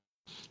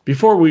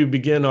Before we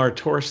begin our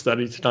Torah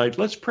study tonight,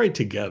 let's pray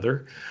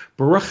together.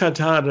 Baruch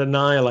atah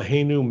Adonai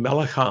Eloheinu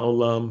melech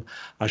haolam,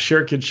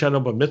 asher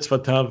kidshenu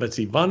b'mitzvotav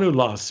v'tzivanu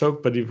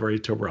la'asok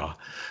b'divrei Torah.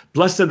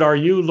 Blessed are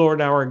you, Lord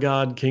our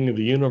God, King of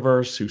the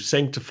universe, who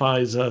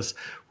sanctifies us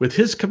with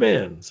his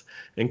commands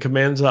and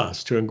commands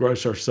us to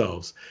engross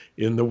ourselves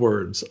in the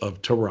words of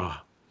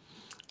Torah.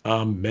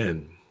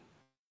 Amen.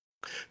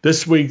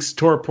 This week's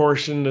Torah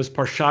portion is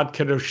Parshat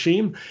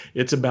Kedoshim.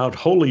 It's about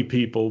holy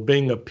people,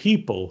 being a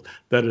people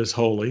that is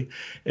holy.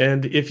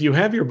 And if you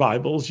have your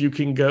Bibles, you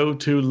can go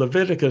to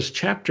Leviticus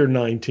chapter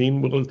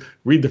 19. We'll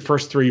read the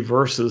first 3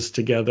 verses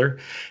together.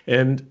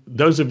 And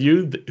those of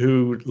you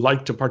who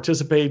like to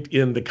participate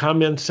in the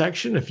comment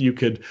section, if you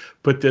could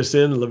put this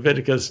in,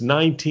 Leviticus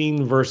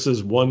 19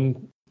 verses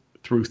 1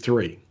 through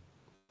 3.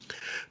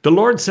 The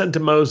Lord said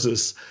to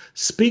Moses,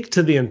 "Speak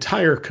to the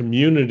entire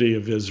community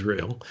of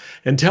Israel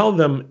and tell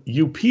them,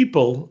 you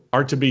people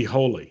are to be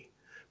holy,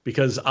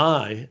 because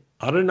I,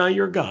 Adonai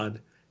your God,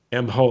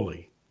 am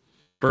holy."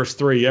 Verse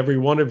 3, every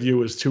one of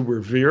you is to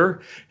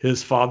revere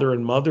his father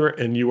and mother,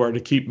 and you are to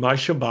keep my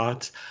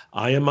Shabbats.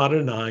 I am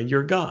Adonai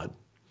your God.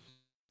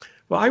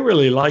 Well, I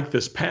really like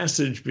this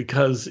passage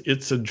because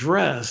it's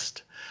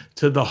addressed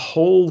to the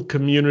whole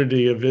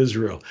community of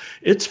Israel.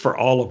 It's for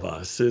all of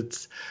us.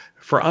 It's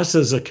for us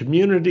as a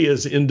community,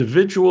 as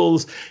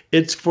individuals.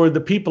 It's for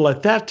the people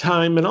at that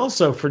time and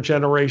also for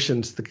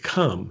generations to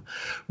come.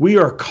 We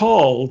are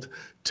called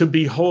to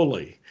be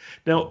holy.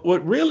 Now,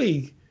 what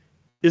really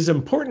is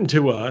important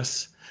to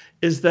us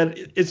is that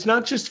it's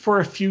not just for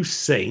a few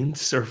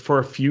saints or for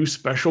a few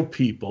special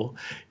people.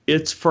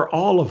 It's for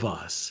all of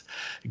us.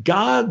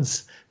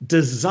 God's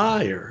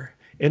desire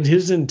and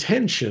his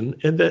intention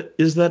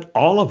is that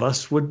all of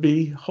us would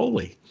be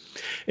holy.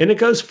 And it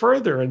goes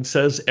further and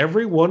says,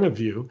 every one of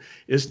you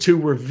is to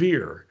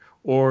revere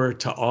or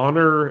to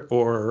honor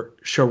or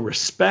show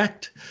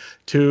respect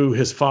to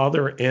his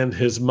father and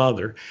his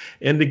mother.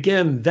 And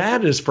again,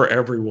 that is for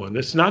everyone.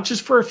 It's not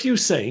just for a few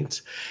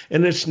saints,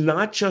 and it's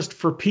not just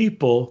for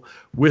people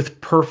with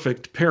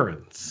perfect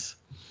parents,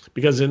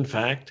 because in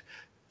fact,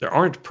 there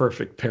aren't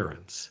perfect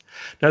parents.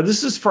 Now,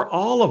 this is for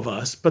all of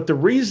us, but the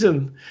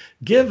reason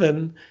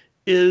given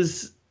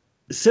is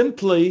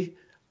simply,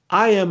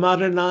 I am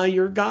Adonai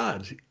your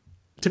God.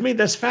 To me,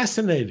 that's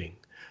fascinating,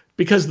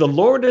 because the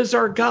Lord is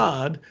our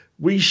God.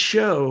 We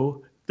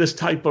show this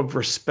type of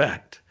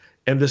respect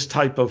and this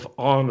type of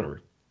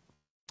honor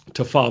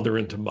to father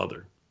and to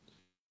mother.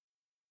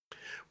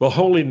 Well,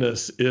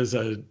 holiness is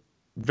a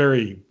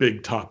very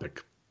big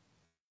topic,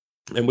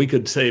 and we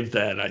could save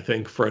that, I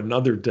think, for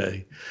another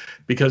day,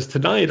 because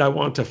tonight I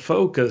want to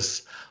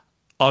focus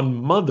on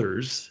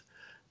mothers,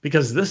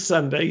 because this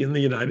Sunday in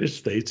the United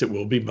States, it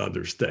will be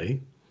Mother's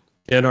Day.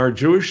 And our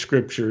Jewish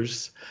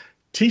scriptures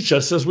teach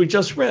us, as we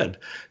just read,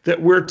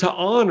 that we're to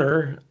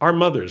honor our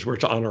mothers. We're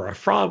to honor our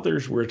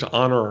fathers. We're to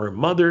honor our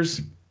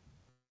mothers.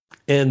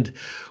 And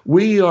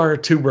we are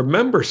to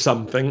remember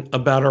something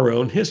about our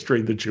own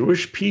history. The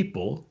Jewish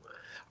people,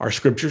 our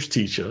scriptures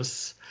teach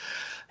us,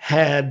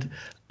 had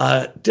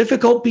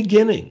difficult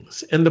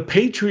beginnings. And the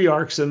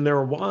patriarchs and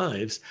their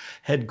wives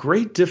had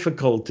great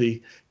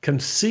difficulty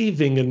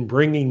conceiving and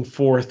bringing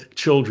forth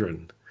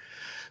children.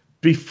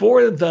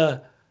 Before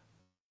the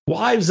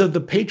wives of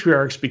the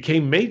patriarchs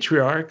became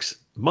matriarchs,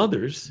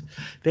 mothers,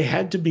 they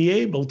had to be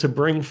able to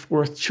bring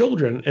forth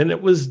children, and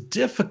it was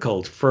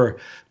difficult for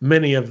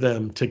many of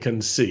them to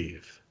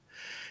conceive.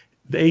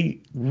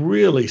 They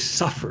really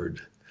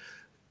suffered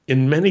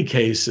in many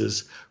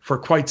cases for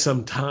quite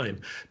some time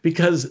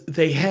because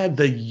they had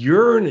the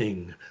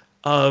yearning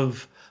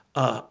of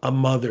a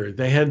mother.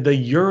 They had the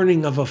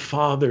yearning of a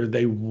father.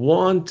 They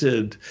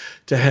wanted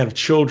to have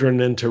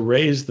children and to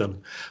raise them.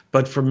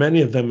 But for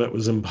many of them, it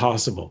was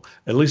impossible,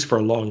 at least for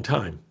a long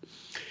time.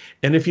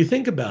 And if you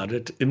think about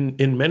it,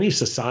 in many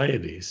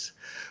societies,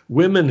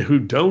 women who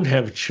don't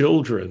have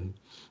children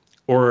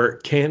or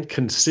can't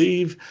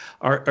conceive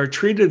are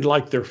treated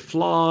like they're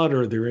flawed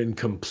or they're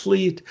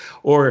incomplete,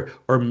 or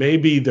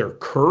maybe they're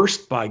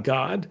cursed by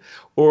God,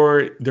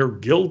 or they're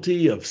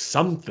guilty of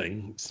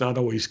something. It's not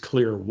always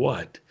clear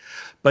what.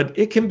 But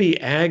it can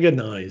be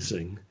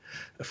agonizing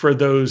for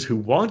those who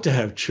want to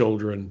have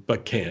children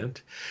but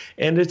can't.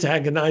 And it's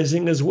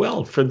agonizing as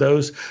well for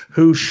those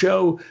who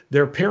show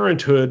their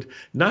parenthood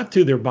not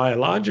through their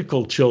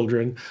biological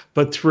children,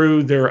 but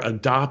through their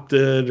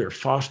adopted or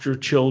foster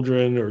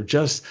children, or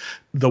just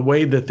the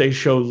way that they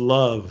show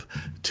love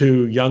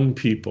to young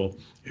people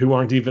who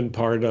aren't even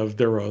part of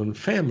their own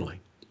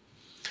family.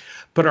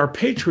 But our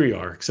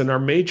patriarchs and our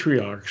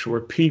matriarchs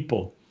were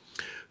people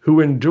who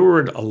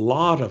endured a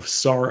lot of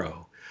sorrow.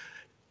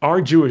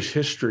 Our Jewish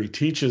history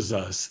teaches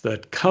us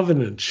that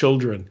covenant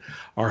children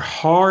are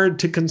hard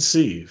to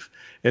conceive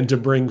and to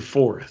bring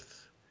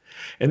forth.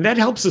 And that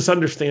helps us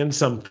understand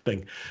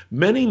something.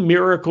 Many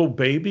miracle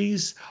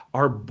babies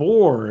are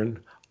born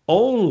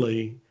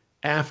only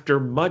after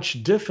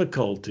much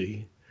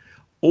difficulty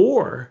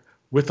or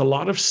with a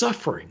lot of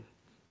suffering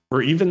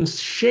or even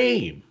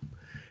shame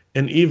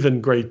and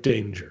even great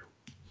danger.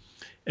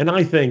 And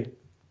I think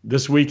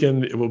This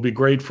weekend, it will be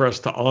great for us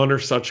to honor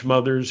such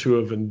mothers who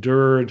have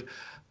endured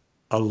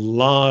a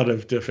lot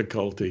of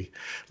difficulty.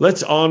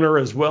 Let's honor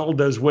as well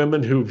those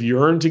women who've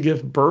yearned to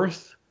give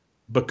birth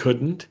but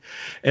couldn't.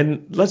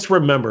 And let's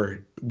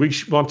remember, we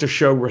want to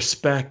show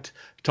respect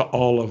to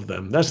all of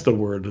them. That's the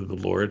word of the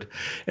Lord.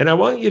 And I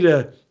want you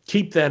to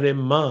keep that in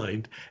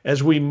mind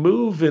as we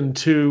move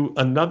into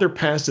another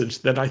passage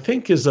that I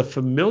think is a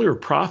familiar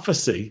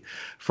prophecy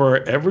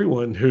for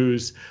everyone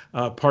who's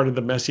part of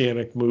the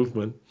Messianic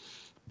movement.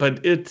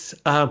 But it's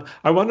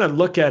I want to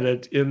look at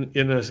it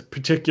in a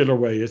particular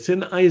way. It's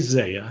in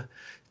Isaiah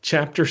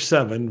chapter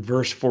 7,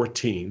 verse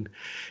 14.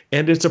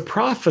 And it's a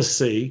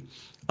prophecy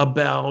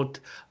about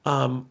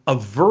a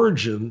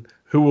virgin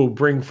who will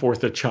bring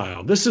forth a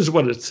child. This is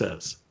what it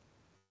says.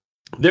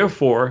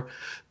 Therefore,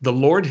 the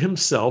Lord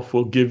himself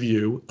will give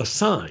you a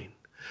sign.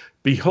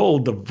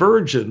 Behold, the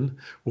virgin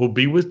will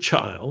be with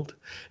child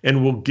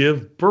and will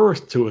give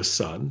birth to a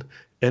son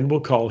and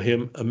will call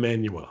him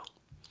Emmanuel.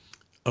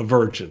 A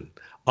virgin,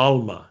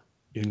 Alma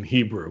in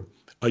Hebrew,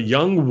 a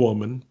young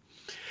woman.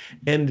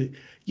 And,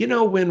 you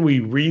know, when we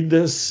read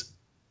this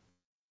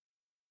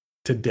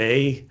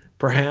today,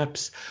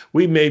 perhaps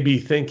we may be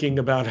thinking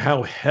about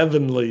how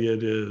heavenly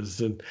it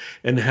is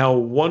and how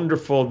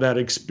wonderful that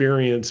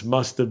experience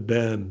must have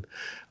been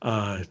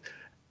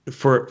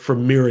for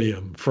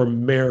Miriam, for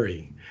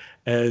Mary,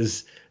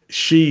 as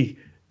she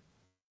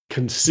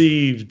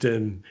conceived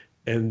and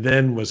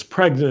then was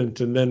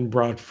pregnant and then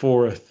brought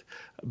forth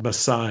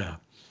Messiah.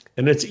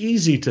 And it's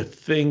easy to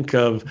think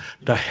of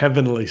the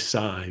heavenly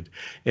side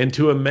and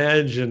to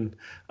imagine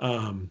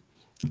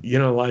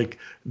like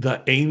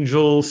the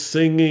angels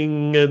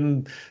singing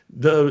and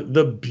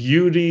the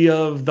beauty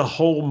of the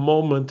whole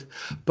moment.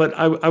 But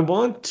I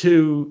want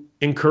to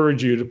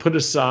encourage you to put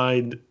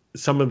aside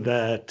some of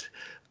that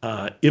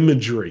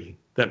imagery,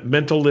 that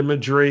mental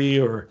imagery,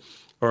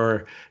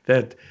 or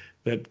that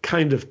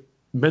kind of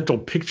mental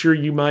picture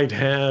you might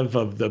have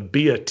of the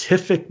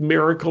beatific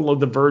miracle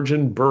of the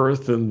virgin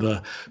birth and the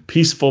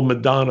peaceful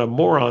Madonna.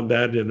 More on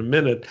that in a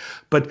minute.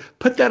 But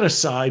put that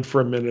aside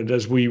for a minute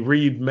as we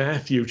read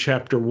Matthew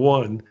chapter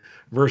 1,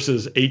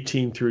 verses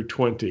 18 through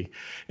 20.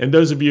 And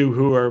those of you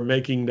who are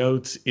making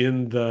notes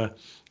in the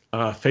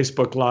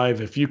Facebook Live,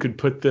 if you could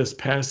put this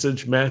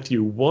passage,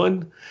 Matthew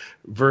 1,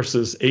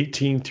 verses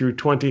 18 through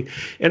 20.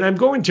 And I'm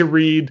going to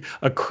read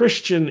a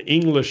Christian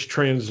English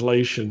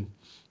translation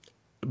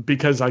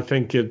because I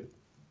think it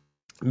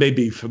may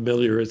be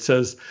familiar. It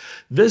says,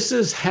 "This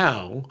is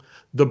how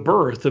the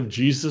birth of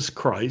Jesus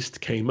Christ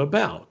came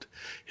about.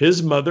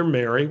 His mother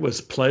Mary was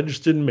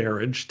pledged in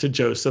marriage to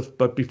Joseph,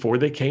 but before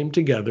they came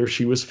together,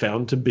 she was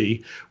found to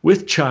be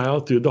with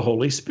child through the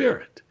Holy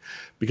Spirit.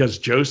 Because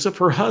Joseph,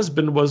 her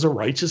husband, was a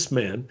righteous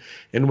man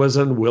and was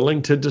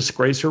unwilling to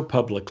disgrace her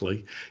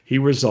publicly, he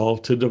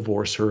resolved to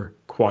divorce her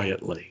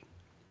quietly."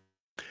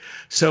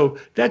 So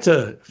that's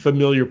a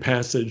familiar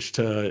passage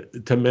to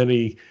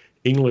many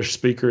English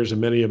speakers and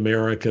many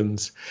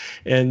Americans.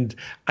 And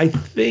I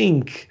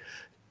think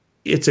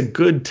it's a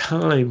good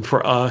time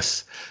for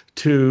us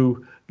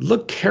to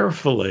look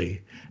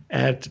carefully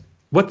at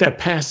what that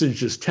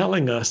passage is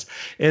telling us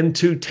and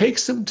to take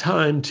some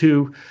time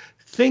to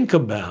think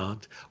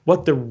about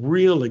what the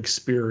real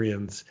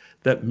experience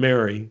that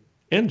Mary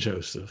and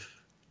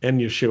Joseph and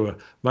Yeshua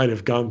might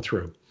have gone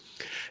through.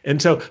 And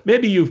so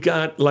maybe you've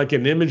got like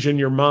an image in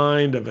your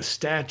mind of a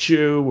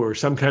statue or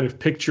some kind of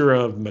picture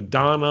of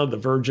Madonna, the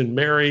Virgin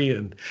Mary,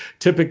 and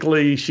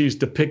typically she's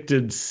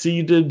depicted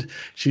seated.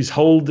 She's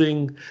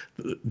holding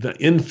the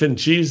infant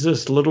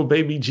Jesus, little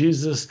baby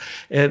Jesus,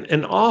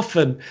 and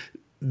often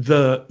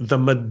the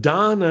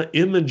Madonna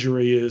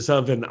imagery is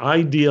of an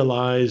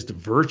idealized,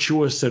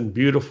 virtuous and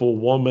beautiful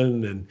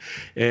woman,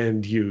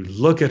 and you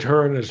look at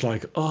her and it's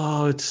like,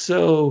 oh, it's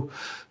so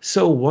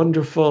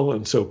wonderful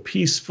and so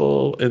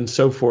peaceful and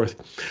so forth.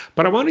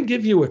 But I want to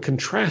give you a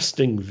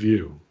contrasting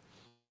view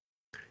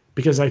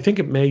because I think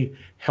it may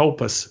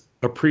help us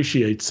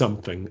appreciate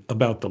something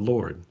about the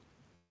Lord.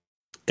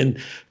 And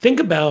think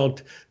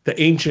about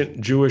the ancient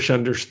Jewish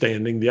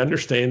understanding, the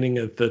understanding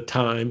at the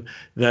time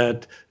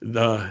that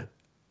the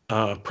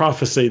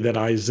prophecy that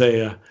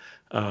Isaiah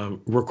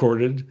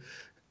recorded,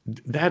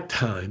 that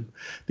time,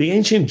 the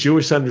ancient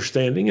Jewish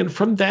understanding, and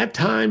from that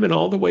time and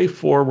all the way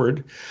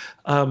forward,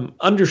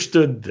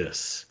 understood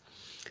this,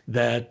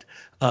 that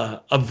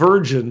a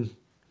virgin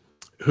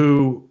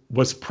who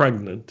was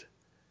pregnant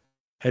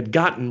had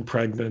gotten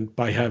pregnant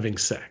by having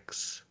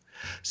sex.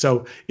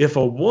 So if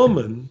a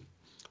woman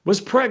was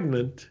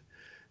pregnant,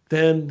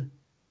 then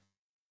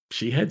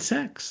she had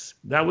sex.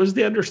 That was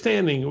the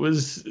understanding. It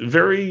was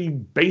very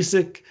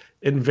basic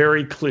and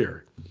very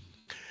clear.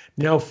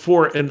 Now,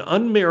 for an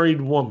unmarried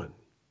woman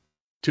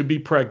to be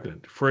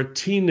pregnant, for a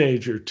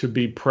teenager to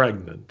be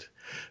pregnant,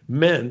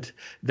 meant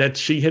that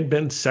she had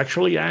been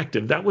sexually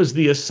active. That was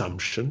the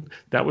assumption.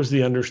 That was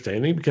the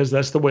understanding, because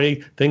that's the way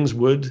things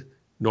would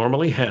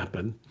normally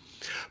happen.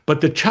 But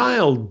the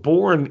child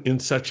born in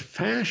such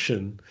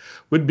fashion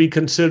would be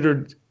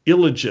considered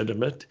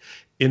illegitimate.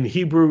 In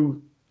Hebrew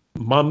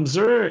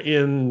Mamzer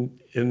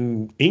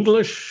in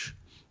English,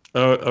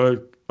 a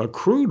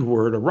crude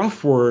word, a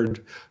rough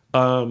word,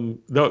 though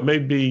it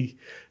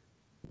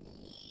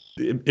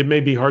may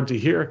be hard to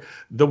hear.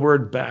 The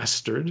word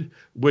bastard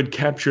would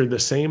capture the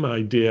same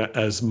idea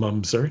as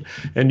mumser.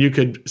 And you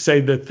could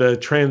say that the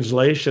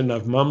translation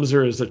of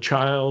mumser is a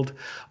child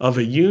of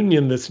a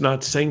union that's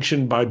not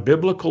sanctioned by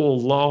biblical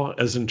law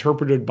as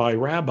interpreted by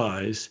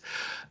rabbis.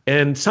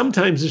 And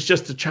sometimes it's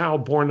just a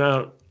child born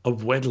out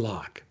of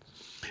wedlock.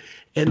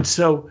 And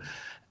so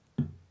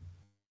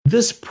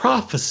this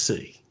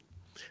prophecy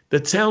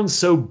that sounds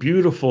so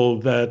beautiful,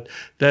 that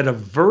a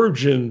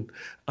virgin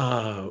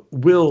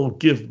will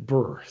give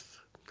birth,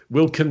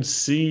 will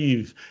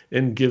conceive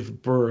and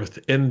give birth,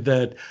 and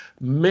that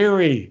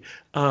Mary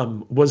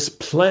was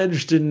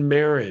pledged in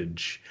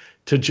marriage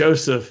to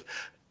Joseph,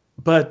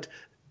 but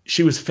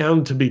she was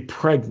found to be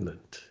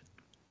pregnant.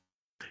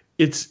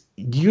 It's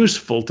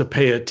useful to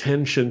pay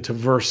attention to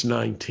verse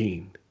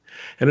 19.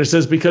 And it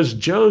says, because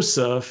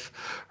Joseph,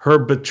 her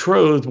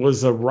betrothed,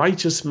 was a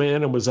righteous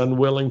man and was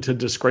unwilling to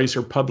disgrace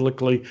her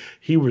publicly,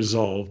 he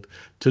resolved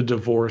to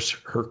divorce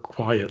her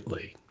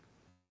quietly.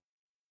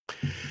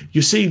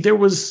 You see, there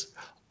was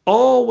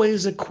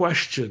always a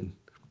question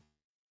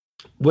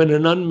when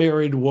an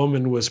unmarried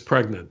woman was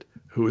pregnant: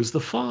 who is the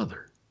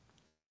father?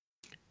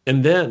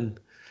 And then,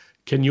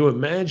 can you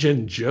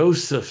imagine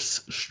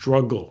Joseph's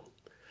struggle,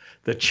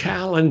 the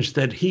challenge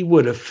that he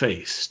would have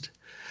faced?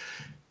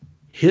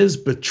 His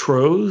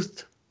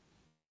betrothed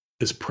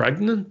is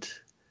pregnant,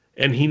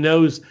 and he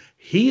knows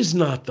he's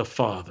not the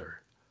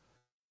father.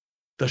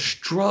 The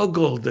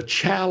struggle, the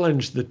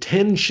challenge, the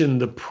tension,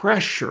 the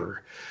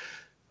pressure,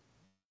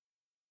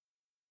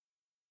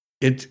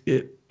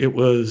 it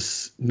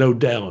was no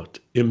doubt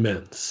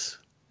immense.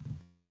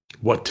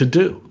 What to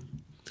do?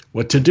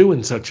 What to do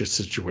in such a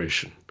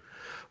situation?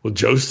 Well,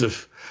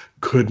 Joseph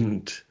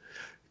couldn't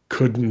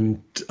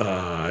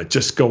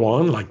just go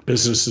on like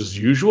business as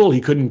usual.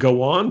 He couldn't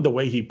go on the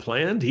way he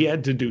planned. He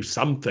had to do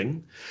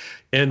something.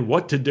 And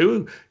what to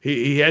do?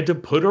 He had to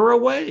put her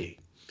away.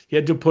 He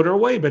had to put her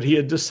away, but he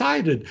had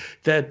decided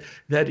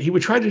that he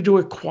would try to do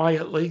it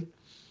quietly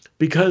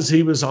because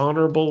he was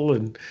honorable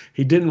and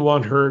he didn't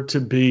want her to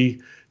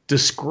be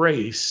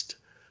disgraced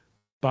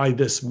by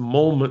this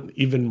moment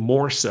even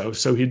more so.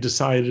 So he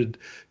decided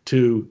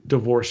to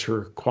divorce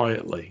her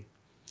quietly.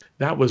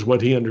 That was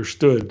what he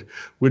understood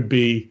would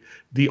be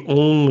the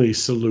only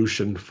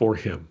solution for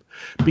him,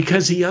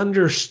 because he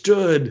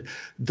understood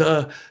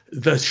the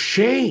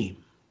shame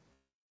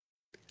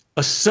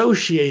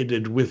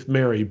associated with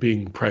Mary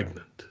being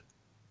pregnant.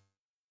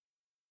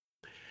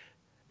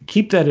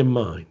 Keep that in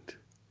mind.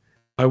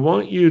 I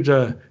want you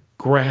to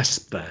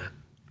grasp that,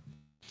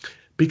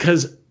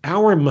 because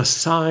our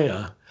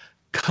Messiah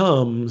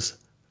comes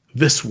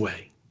this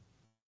way.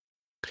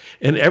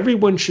 And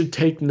everyone should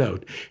take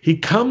note. He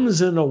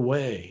comes in a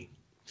way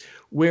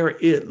where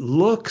it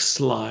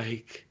looks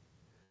like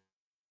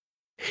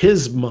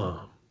his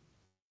mom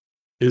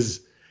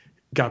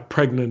got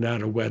pregnant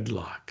out of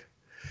wedlock.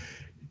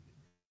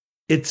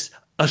 It's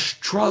a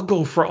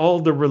struggle for all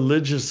the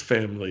religious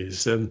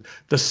families, and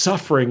the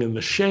suffering and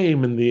the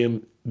shame and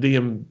the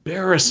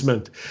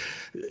embarrassment.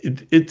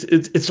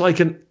 It's like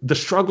the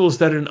struggles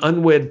that an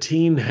unwed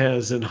teen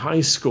has in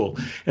high school.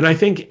 And I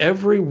think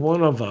every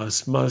one of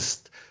us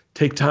must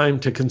take time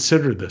to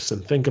consider this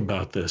and think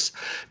about this.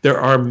 There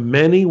are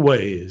many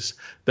ways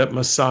that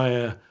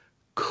Messiah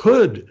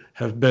could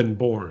have been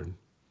born,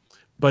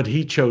 but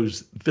he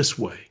chose this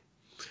way.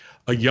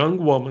 A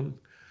young woman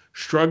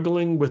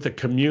struggling with a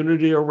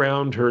community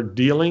around her,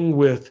 dealing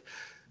with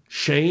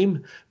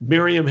shame.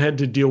 Miriam had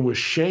to deal with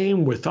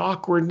shame, with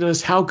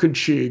awkwardness. How could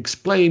she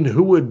explain?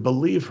 Who would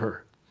believe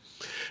her?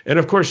 And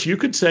of course, you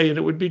could say, and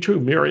it would be true,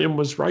 Miriam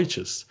was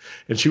righteous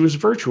and she was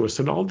virtuous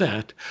and all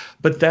that.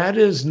 But that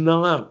is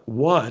not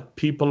what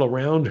people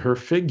around her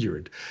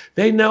figured.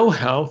 They know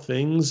how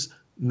things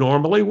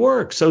normally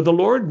work. So the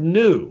Lord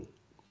knew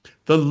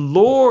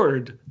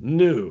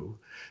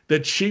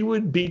that she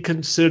would be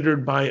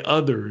considered by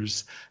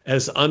others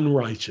as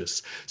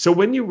unrighteous. So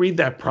when you read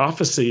that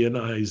prophecy in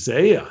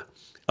Isaiah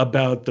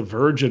about the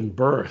virgin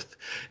birth,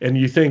 and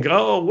you think,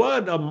 oh,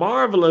 what a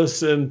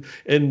marvelous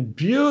and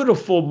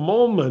beautiful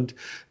moment,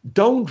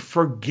 don't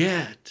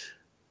forget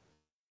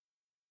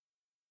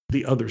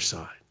the other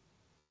side.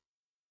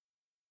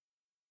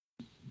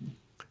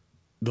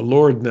 The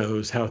Lord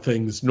knows how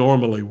things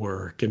normally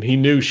work, and he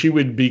knew she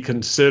would be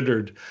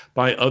considered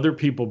by other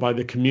people, by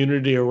the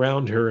community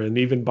around her, and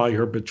even by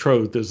her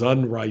betrothed as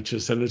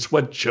unrighteous, and it's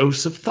what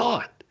Joseph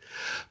thought.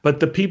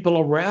 But the people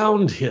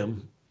around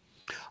him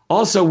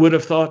also would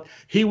have thought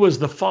he was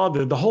the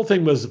father. The whole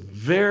thing was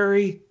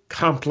very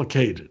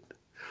complicated.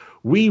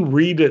 We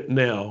read it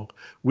now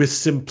with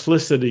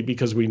simplicity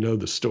because we know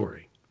the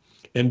story,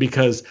 and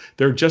because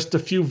there are just a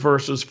few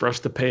verses for us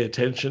to pay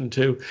attention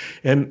to,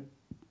 and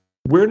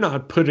we're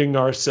not putting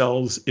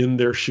ourselves in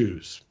their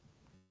shoes.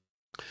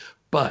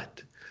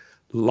 But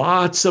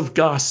lots of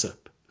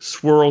gossip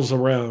swirls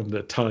around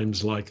at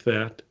times like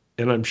that,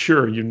 and I'm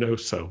sure you know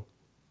so.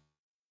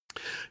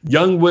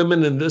 Young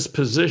women in this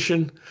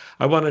position,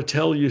 I want to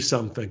tell you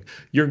something.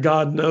 Your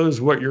God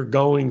knows what you're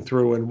going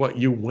through and what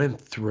you went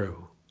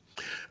through.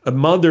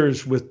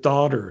 Mothers with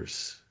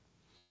daughters,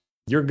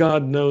 your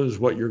God knows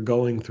what you're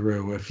going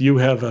through. If you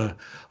have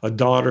a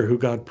daughter who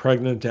got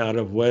pregnant out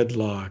of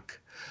wedlock,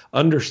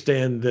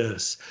 understand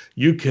this.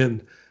 You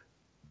can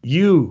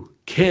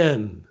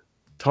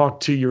talk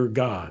to your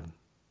God.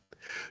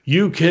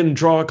 You can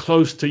draw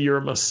close to your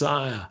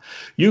Messiah.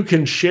 You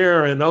can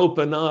share and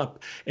open up,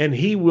 and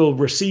he will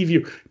receive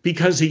you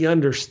because he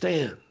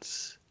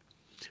understands.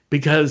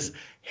 Because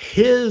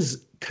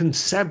his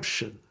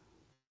conception,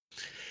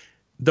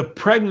 the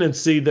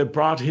pregnancy that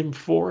brought him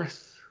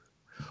forth,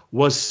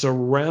 was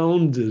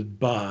surrounded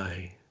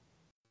by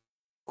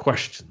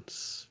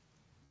questions.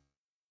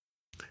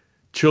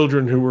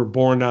 Children who were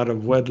born out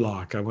of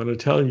wedlock, I want to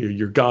tell you,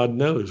 your God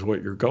knows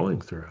what you're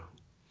going through.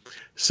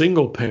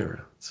 Single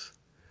parents,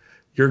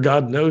 your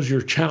God knows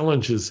your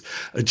challenges.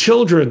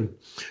 Children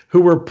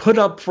who were put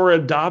up for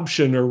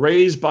adoption or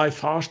raised by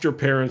foster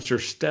parents or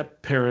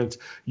step parents,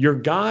 your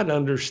God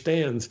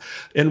understands.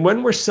 And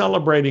when we're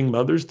celebrating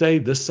Mother's Day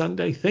this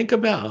Sunday, think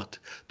about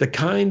the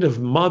kind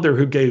of mother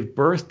who gave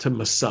birth to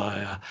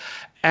Messiah.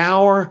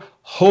 Our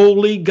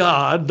holy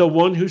God, the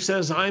one who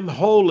says, I'm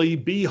holy,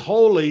 be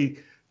holy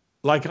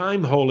like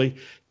I'm holy,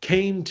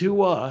 came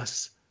to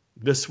us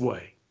this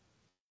way.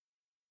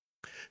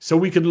 So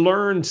we could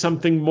learn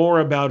something more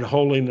about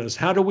holiness.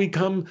 How do we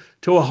come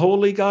to a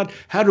holy God?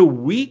 How do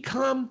we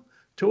come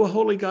to a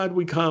holy God?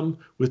 We come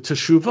with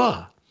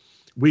teshuvah.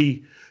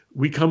 We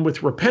come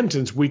with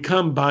repentance. We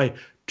come by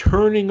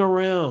turning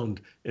around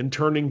and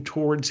turning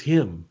towards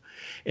him.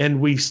 And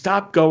we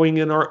stop going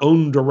in our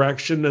own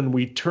direction and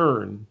we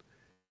turn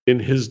in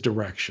his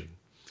direction.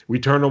 We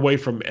turn away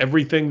from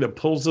everything that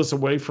pulls us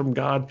away from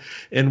God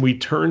and we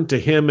turn to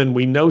him, and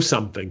we know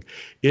something.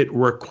 It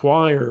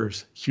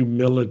requires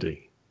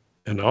humility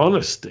and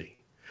honesty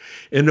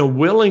and a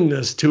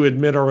willingness to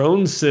admit our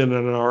own sin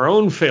and our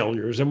own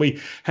failures. And we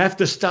have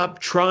to stop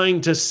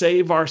trying to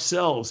save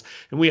ourselves.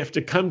 And we have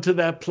to come to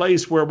that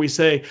place where we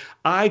say,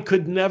 I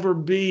could never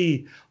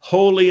be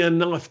holy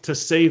enough to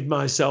save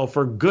myself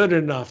or good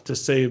enough to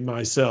save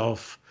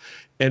myself.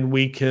 And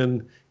we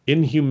can,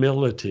 in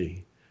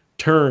humility,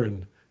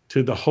 turn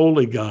to the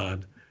holy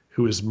God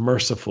who is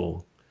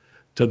merciful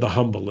to the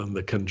humble and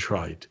the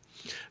contrite.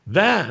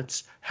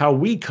 That's how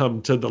we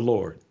come to the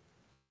Lord.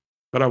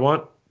 But I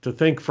want to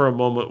think for a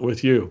moment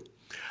with you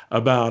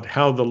about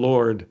how the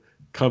Lord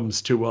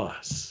comes to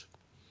us.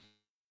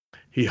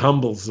 He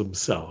humbles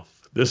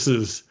himself. This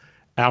is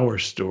our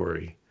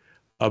story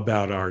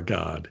about our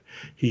God.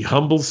 He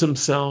humbles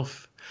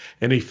himself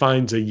and he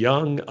finds a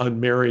young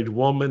unmarried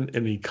woman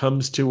and he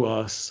comes to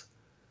us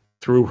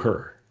through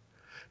her.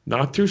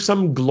 Not through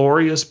some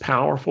glorious,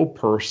 powerful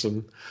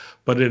person,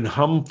 but in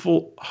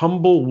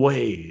humble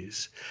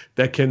ways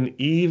that can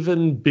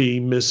even be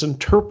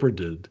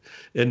misinterpreted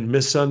and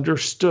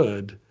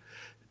misunderstood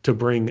to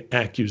bring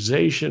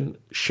accusation,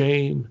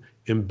 shame,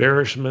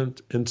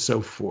 embarrassment, and so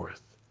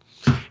forth.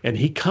 And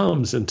he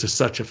comes into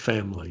such a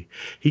family.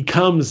 He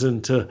comes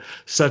into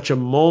such a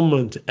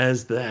moment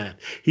as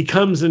that. He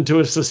comes into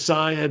a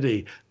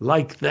society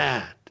like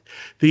that.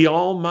 The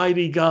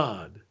Almighty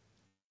God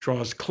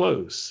draws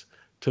close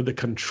to the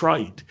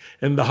contrite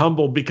and the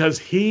humble because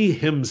he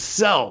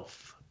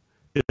himself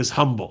is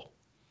humble.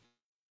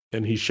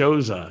 And he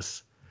shows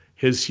us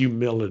his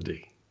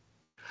humility.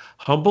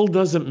 Humble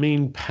doesn't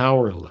mean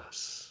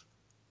powerless.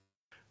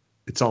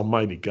 It's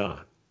Almighty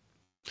God.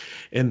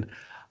 And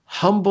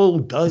humble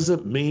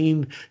doesn't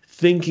mean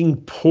thinking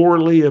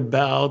poorly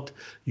about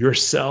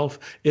yourself.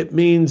 It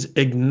means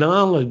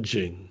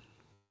acknowledging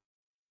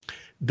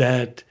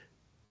that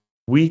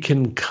we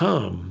can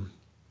come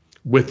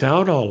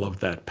without all of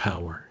that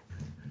power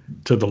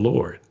to the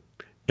Lord.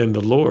 And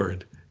the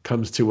Lord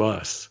comes to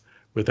us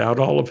without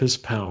all of his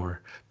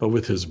power, but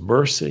with his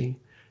mercy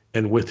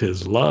and with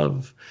his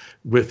love,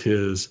 with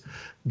his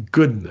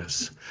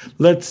goodness.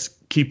 Let's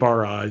keep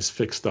our eyes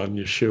fixed on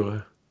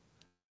Yeshua.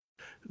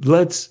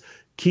 Let's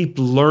keep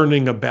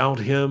learning about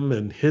him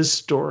and his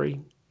story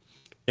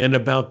and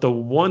about the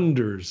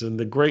wonders and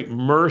the great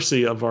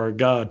mercy of our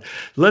God.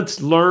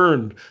 Let's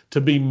learn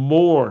to be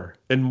more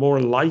and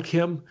more like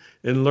him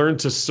and learn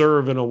to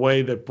serve in a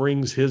way that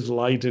brings his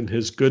light and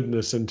his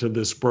goodness into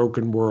this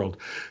broken world.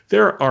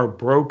 There are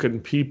broken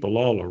people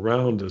all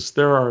around us.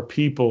 There are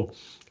people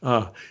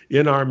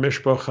in our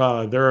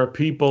mishpacha. There are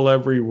people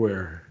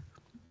everywhere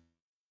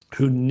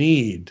who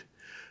need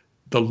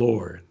the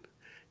Lord.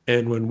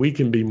 And when we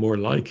can be more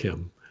like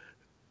him,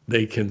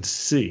 they can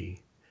see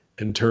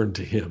and turn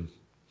to him.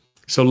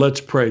 So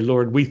let's pray.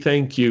 Lord, we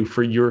thank you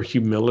for your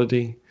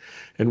humility,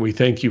 and we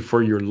thank you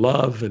for your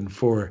love and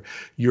for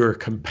your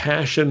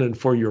compassion and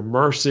for your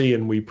mercy.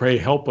 And we pray,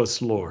 help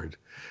us, Lord,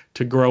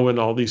 to grow in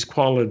all these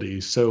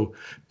qualities so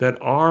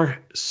that our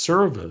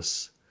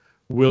service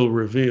will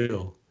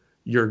reveal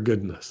your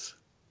goodness.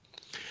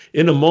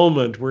 In a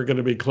moment, we're going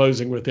to be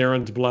closing with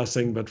Aaron's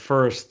blessing, but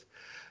first,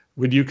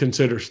 would you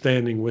consider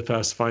standing with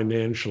us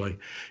financially?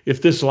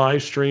 If this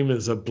live stream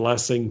is a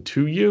blessing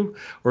to you,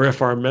 or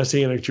if our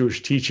Messianic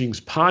Jewish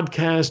Teachings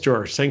podcast or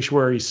our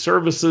sanctuary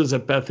services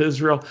at Beth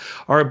Israel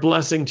are a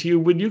blessing to you,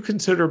 would you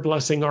consider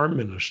blessing our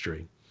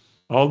ministry?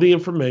 All the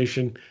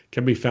information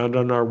can be found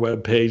on our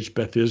webpage,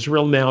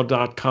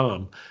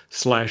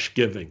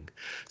 bethisraelnow.com/giving.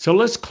 So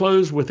let's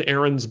close with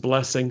Aaron's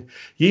blessing.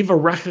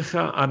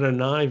 Yivarechecha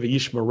Adonai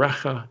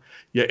v'yishmerecha,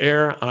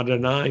 Ya'er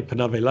Adonai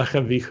panav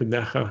elecha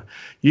v'chunecha,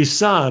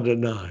 Yisa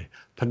Adonai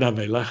panav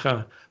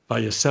elecha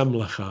v'yasem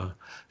lecha.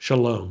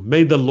 Shalom.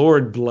 May the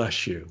Lord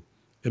bless you,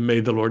 and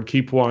may the Lord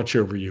keep watch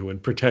over you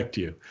and protect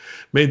you.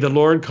 May the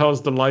Lord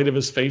cause the light of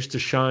his face to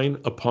shine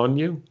upon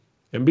you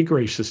and be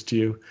gracious to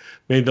you.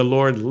 May the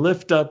Lord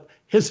lift up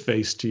his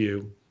face to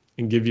you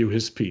and give you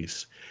his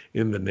peace.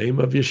 In the name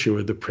of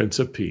Yeshua, the Prince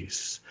of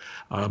Peace.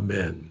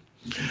 Amen.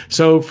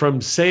 So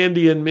from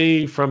Sandy and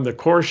me, from the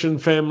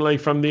Korshin family,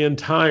 from the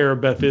entire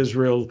Beth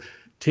Israel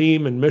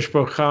team and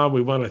Mishpocha,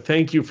 we want to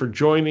thank you for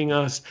joining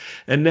us.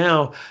 And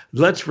now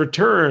let's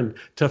return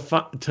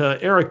to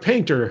Eric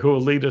Painter, who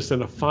will lead us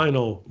in a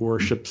final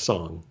worship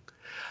song.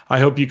 I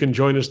hope you can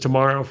join us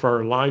tomorrow for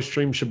our live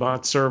stream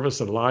Shabbat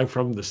service and live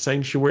from the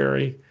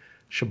sanctuary.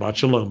 Shabbat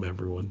Shalom,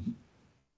 everyone.